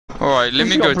Alright, let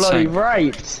me go bloody tank.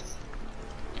 raped.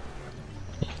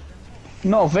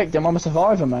 Not a victim, I'm a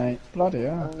survivor, mate. Bloody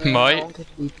hell. Mate.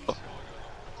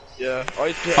 Yeah,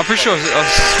 I'm pretty sure I've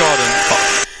scarred him.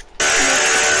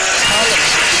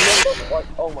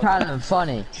 Oh my Callum,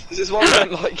 funny. This is why I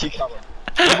don't like you, Callum.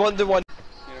 I wonder why.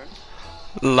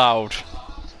 Loud.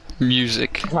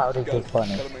 Music. Cloud is just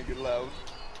funny. Gotta make it loud.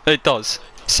 It does.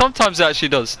 Sometimes it actually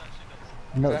does.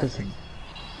 No, it doesn't.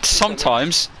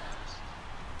 Sometimes.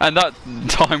 And that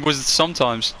time was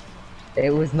sometimes.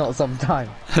 It was not some time.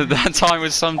 That time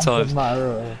was sometimes.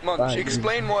 Munch,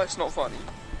 explain why it's not funny.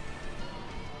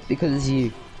 Because it's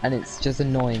you, and it's just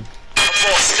annoying.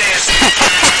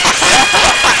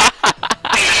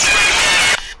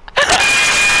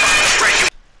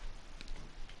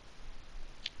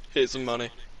 Here's some money.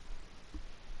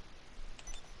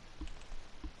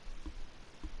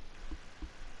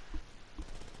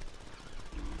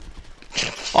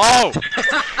 Oh!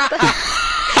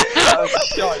 Oh,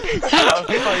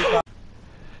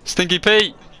 Stinky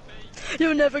Pete!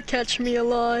 You'll never catch me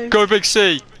alive. Go Big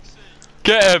C!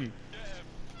 Get him!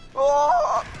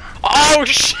 Oh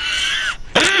shit!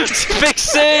 Big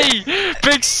C!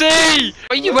 Big C!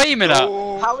 What are you aiming at?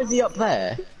 How is he up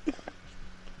there?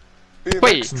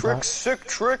 Wait. Tricks, sick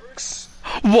tricks.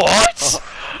 What?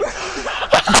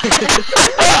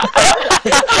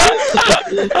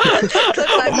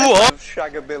 What?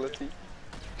 Shaggability.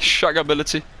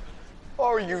 Shaggability.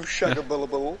 Are you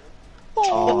shaggability?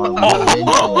 Oh,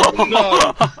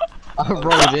 No! I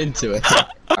rolled into it.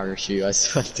 Parachute, I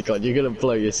swear to God, you're gonna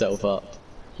blow yourself up.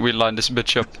 We lined this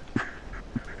bitch up.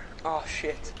 Oh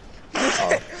shit.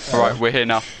 Alright, we're here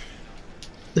now.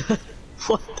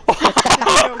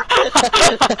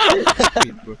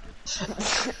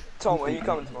 Tom, when are you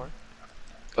coming tomorrow?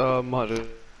 I don't.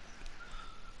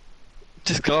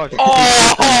 Just go. You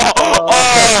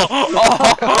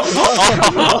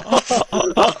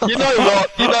know what?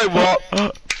 You know what?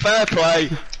 Fair play.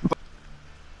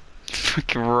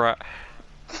 Fucking rat.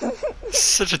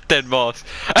 Such a dead mouse.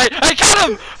 Hey, hey,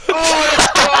 Callum!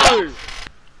 Oh,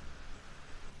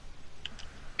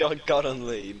 let's go! God on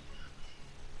lead.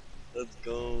 Let's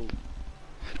go.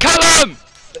 Callum!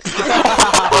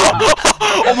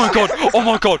 Oh my god! Oh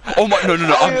my god! Oh my no!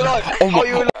 Oh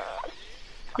my!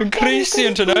 Increase the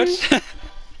internet.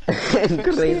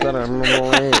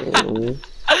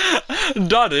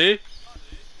 Daddy.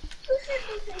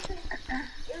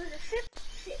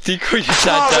 Do you call your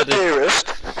dad Daddy? Dearest,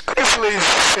 could you please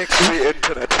fix the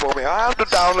internet for me? I have to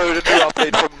download a new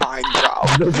update for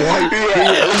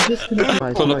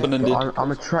Minecraft. Pull up an Indeed.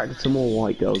 I'm attracted to more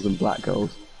white girls than black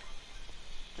girls. Do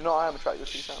you know what I am attracted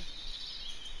to, Sam?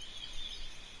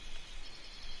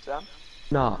 Sam?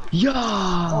 Nah. Yeah.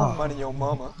 Oh, money your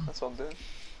mama. That's what I'm doing.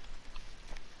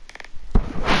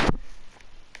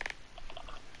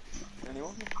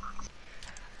 Anyone?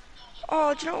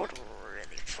 Oh, do you know what I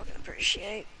really fucking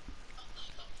appreciate?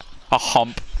 A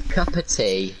hump. Cup of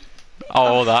tea. Oh,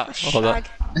 all that. All that.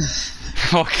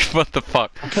 What the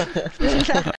fuck?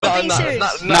 Are you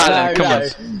serious? Nah, come on.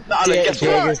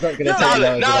 Diego's not gonna tell you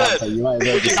that answer. You might as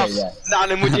well just say yes.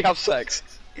 Nanan, would you have sex?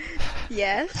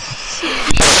 Yes.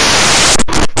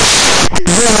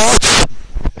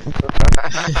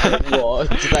 What?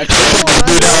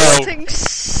 Wanting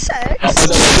sex?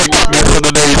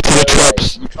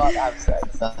 You can't have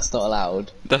sex. That's not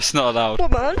allowed. That's not allowed.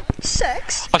 Woman?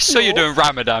 Sex? I saw you doing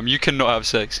Ramadan. You cannot have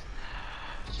sex.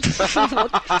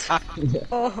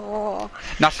 Oh.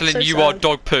 Nathalie, So you sad. are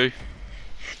dog poo.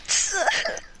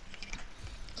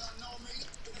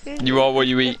 You are what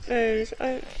you eat.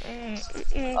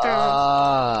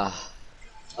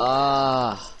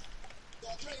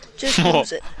 Just What?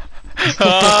 lose it.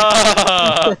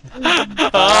 Oh,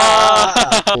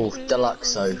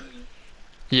 Deluxo.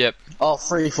 Yep. Oh,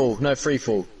 free fall. No, free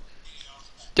fall.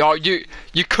 Oh, you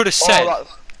could have said.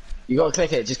 You gotta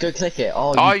click it. Just go click it.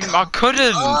 Oh, I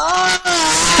couldn't.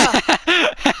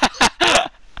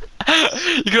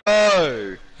 You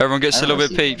go. Everyone gets a little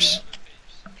bit peeps.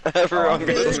 Everyone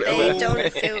This gets day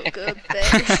don't feel good,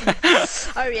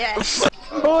 bitch. Oh yes.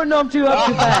 Oh no, I'm too up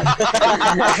to back.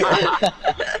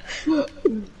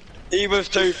 He was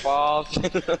too fast.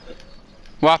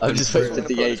 What I'm happened? just waiting for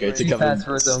Diego to come and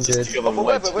for his own good. to come and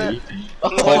wed me.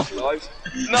 Oh.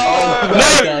 No!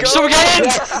 No! Someone get in!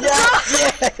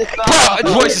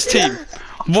 What is this team?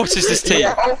 What is this team?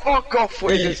 Oh, fuck off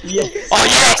with you! Oh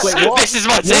yes! Wait, what? This is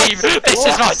my team! This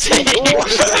is my team!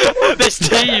 This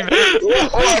team!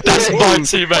 That's my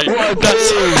teammate!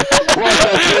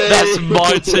 That's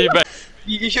my teammate!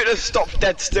 You should have stopped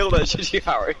dead still there, should you,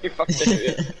 Harry? You fucking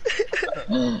idiot.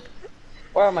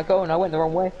 Where am I going? I went the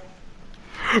wrong way.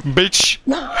 Bitch!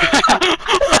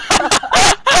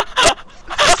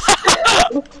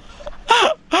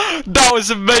 That was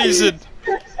amazing!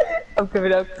 I'm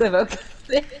coming up, I'm up.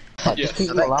 Just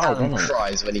keep Callum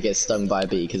cries when he gets stung by a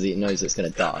bee because he knows it's gonna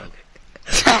die.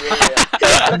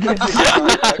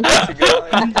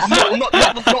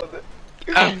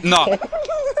 No.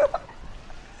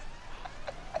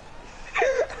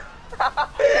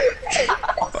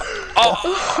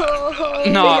 Oh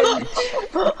no!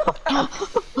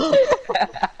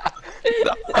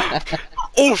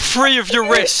 All three of your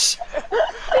wrists.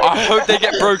 I hope they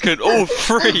get broken. All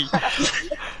three.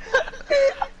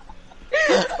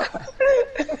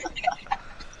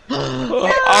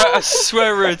 I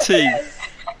swear we're a team.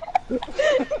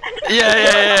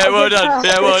 Yeah. Well done.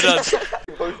 Yeah, well done.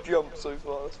 We both jumped so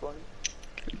far. That's funny.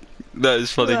 That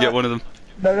is funny. Get one of them.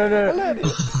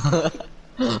 No.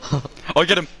 I'll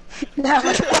get him.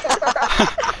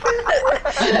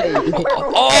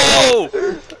 Oh!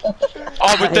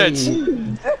 Oh, we're dead.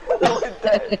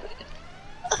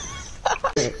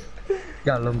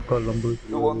 Callum.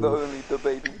 The one, the only, the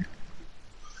baby.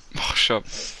 Oh, shut up.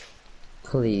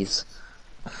 Please.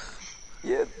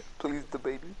 Yeah, please, the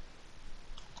baby.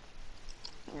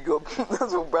 You got,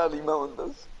 that's what Bradley Mountain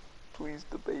does. Please,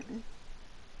 the baby.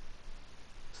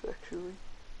 Sexually.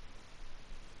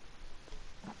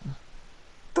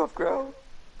 Tough crowd.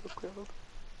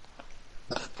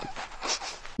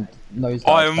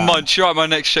 I am munch. You're at my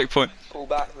next checkpoint. Pull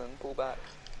back then, pull back.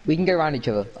 We can go around each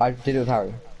other. I did it with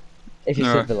Harry. If you're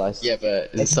Alright. civilized. Yeah,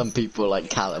 but some people like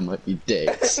Callum might be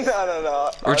dicks.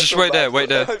 No. Or just wait there, wait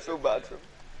there. I feel bad for him.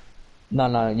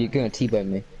 No, you're gonna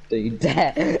T-bone me. Don't you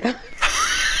dare.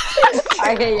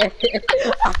 I hate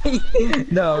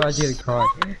it. No, I'm actually gonna cry.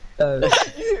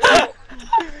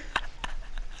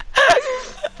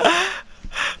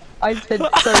 I spent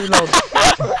so long.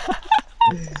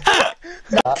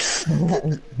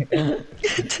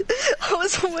 I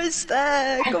was almost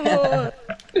there, come on.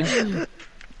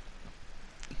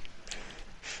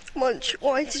 Munch,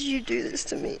 why did you do this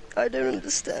to me? I don't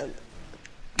understand.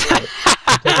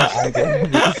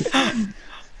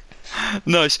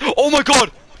 Nice. Oh my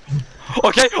god!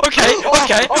 Okay,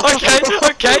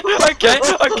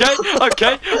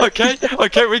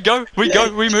 we go,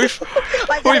 we move.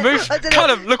 We move.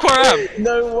 Callum, look where I am.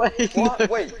 No way. What?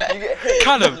 Wait, you get hit.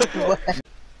 Callum.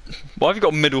 Why have you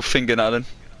got a middle finger now then?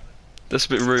 That's a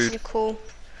bit rude. You're cool.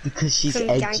 Because she's Some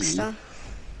edgy. gangster.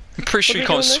 I'm pretty sure Are you we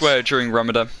can't doing this? swear during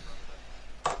Ramadan.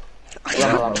 I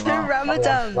don't do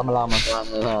Ramadan. Llama.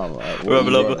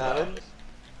 Ramadan. Alan?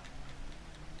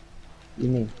 You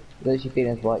mean? Those your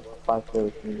feelings like 5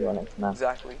 kills from your next man.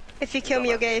 Exactly. If you kill me,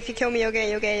 you're gay. If you kill me, you're gay.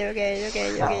 You're gay. You're gay. You're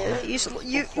gay. You're gay.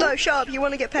 You no, shut up. You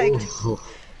want to get pegged? Oh.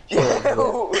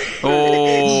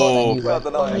 Cut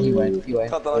the knife. You went.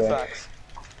 Cut the knife facts.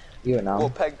 You went now. Well,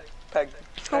 peg.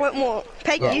 I went more.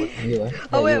 Peg you. You went.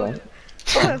 I You will. went.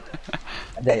 I will.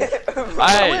 There you go.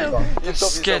 Hey, You stop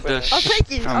scared the yourself. I'll peg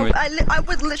you. from me. I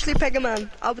would literally peg a man.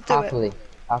 I would do it.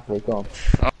 Happily, go on.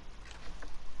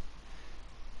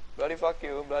 Bloody fuck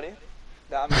you, bloody.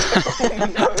 Damn it.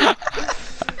 No.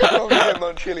 Don't get him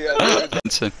on chili.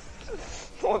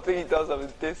 One thing he does have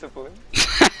is discipline.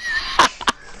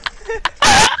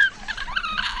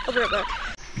 I'll be right back.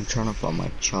 I'm trying to find my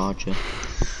charger.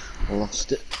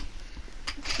 Lost it.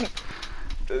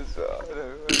 It's, I don't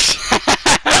know.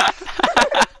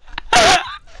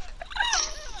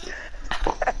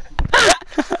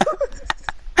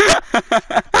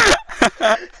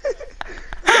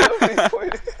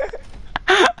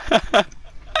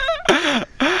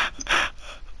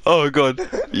 Oh god,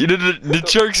 you did the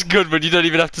joke's good, but you don't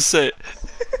even have to say it.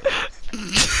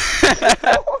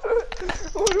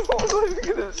 What was I even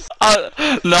gonna say?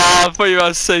 Nah, I thought you were about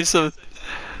to say something.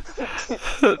 I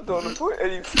don't want to put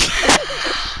any.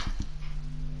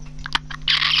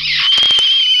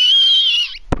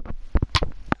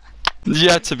 You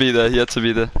had to be there, you had to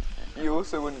be there. You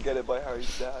also wouldn't get it by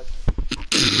Harry's dad.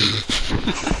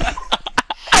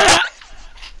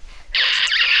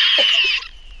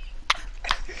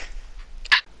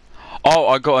 Oh,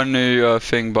 I got a new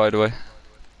thing, by the way.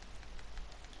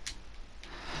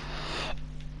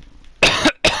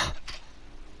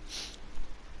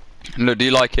 Look, do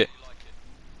you like it?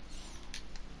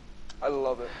 I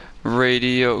love it.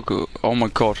 Radio, oh my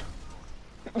god.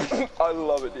 I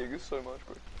love it, Diego, so much,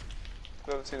 bro. I've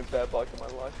never seen a bear bike in my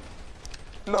life.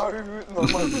 No,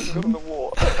 not my foot in the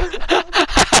water.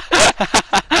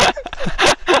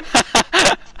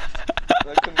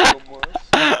 That couldn't have gone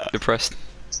worse. Depressed.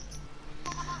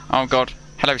 Oh god.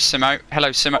 Hello, Simo. Hello,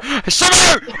 Simo.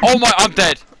 Simo! Oh my, I'm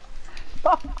dead.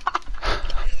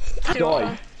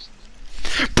 Die.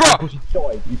 Bro!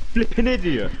 You flipping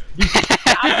idiot! You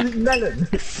absolute melon!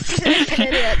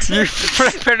 Idiot. You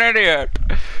flipping idiot!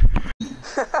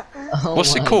 Oh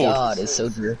What's it my called? God, it's so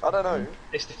good. I don't know.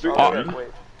 It's the fruit Oh, one. wait.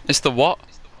 It's the what?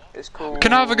 It's called...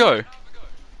 Can I have a go?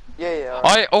 Yeah, yeah.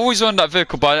 I always owned that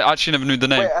vehicle, but I actually never knew the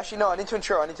name. Wait, actually no, I need to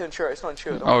insure it. It's not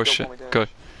insured. Oh shit, go. Wait,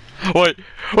 Oh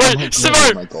wait, my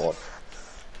Simo! God.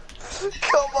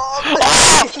 Come on!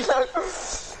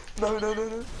 No, no, no,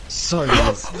 no. So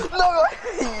nice. No,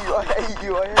 I hate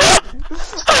you. I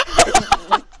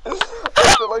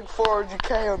spent like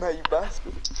 400k on that, you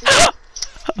bastard.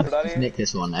 Ready? Nick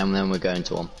this one, and then we're going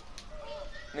to one.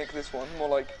 Nick this one. More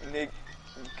like Nick...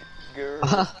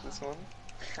 this one.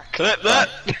 Clip that!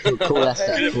 Cool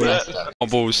Lester, cool Lester. My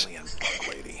balls.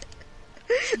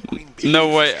 No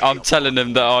way, I'm telling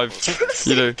him that I've,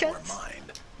 you know.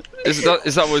 Is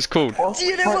that what it's called? Do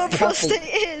you know what prostate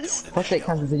is? Prostate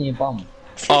cancer's in your bum.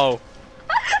 Oh,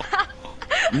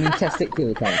 You mean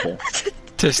testicular cancer?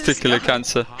 testicular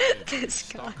cancer.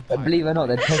 This guy. But believe it or not,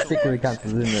 there's testicular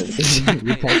cancers in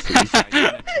your testes.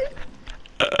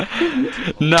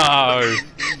 No.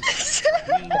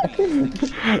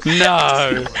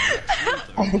 No.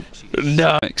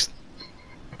 No. Next.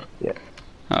 Yeah.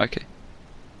 Oh, okay.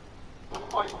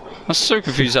 I'm so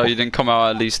confused how you didn't come out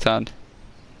at least hand.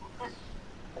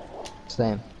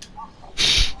 Same.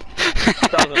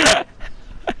 Doesn't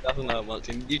hurt,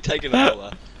 Martin. You've taken it all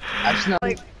there. Actually, no.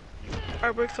 Like,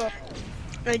 I woke up,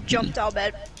 I jumped out of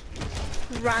bed,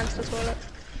 ran to the toilet.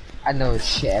 I know it's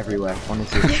shit everywhere,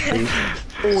 honestly.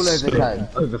 All over the curtain.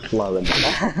 Overflowing.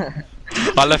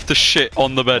 I left the shit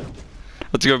on the bed. I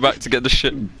had to go back to get the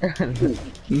shit.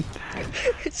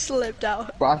 It slipped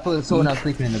out. But I thought there was someone else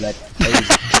sleeping in the bed.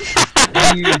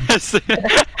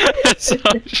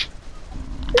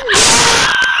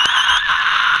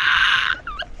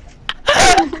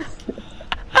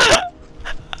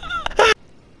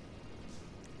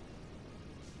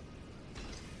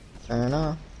 Fair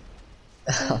enough.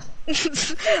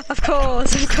 Of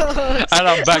course. And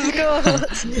I'm back. Of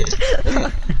course.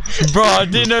 Bro, I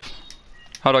didn't know.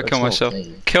 How do I kill That's not myself?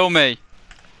 me. Kill me.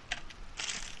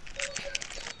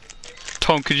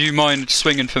 Tom, could you mind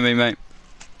swinging for me, mate?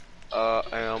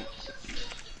 Hang on.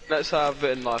 Let's have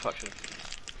it in live action.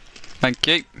 Thank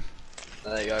you.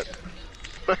 There you go.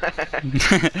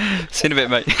 See you in a bit,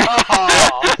 mate.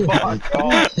 Oh my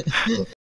god!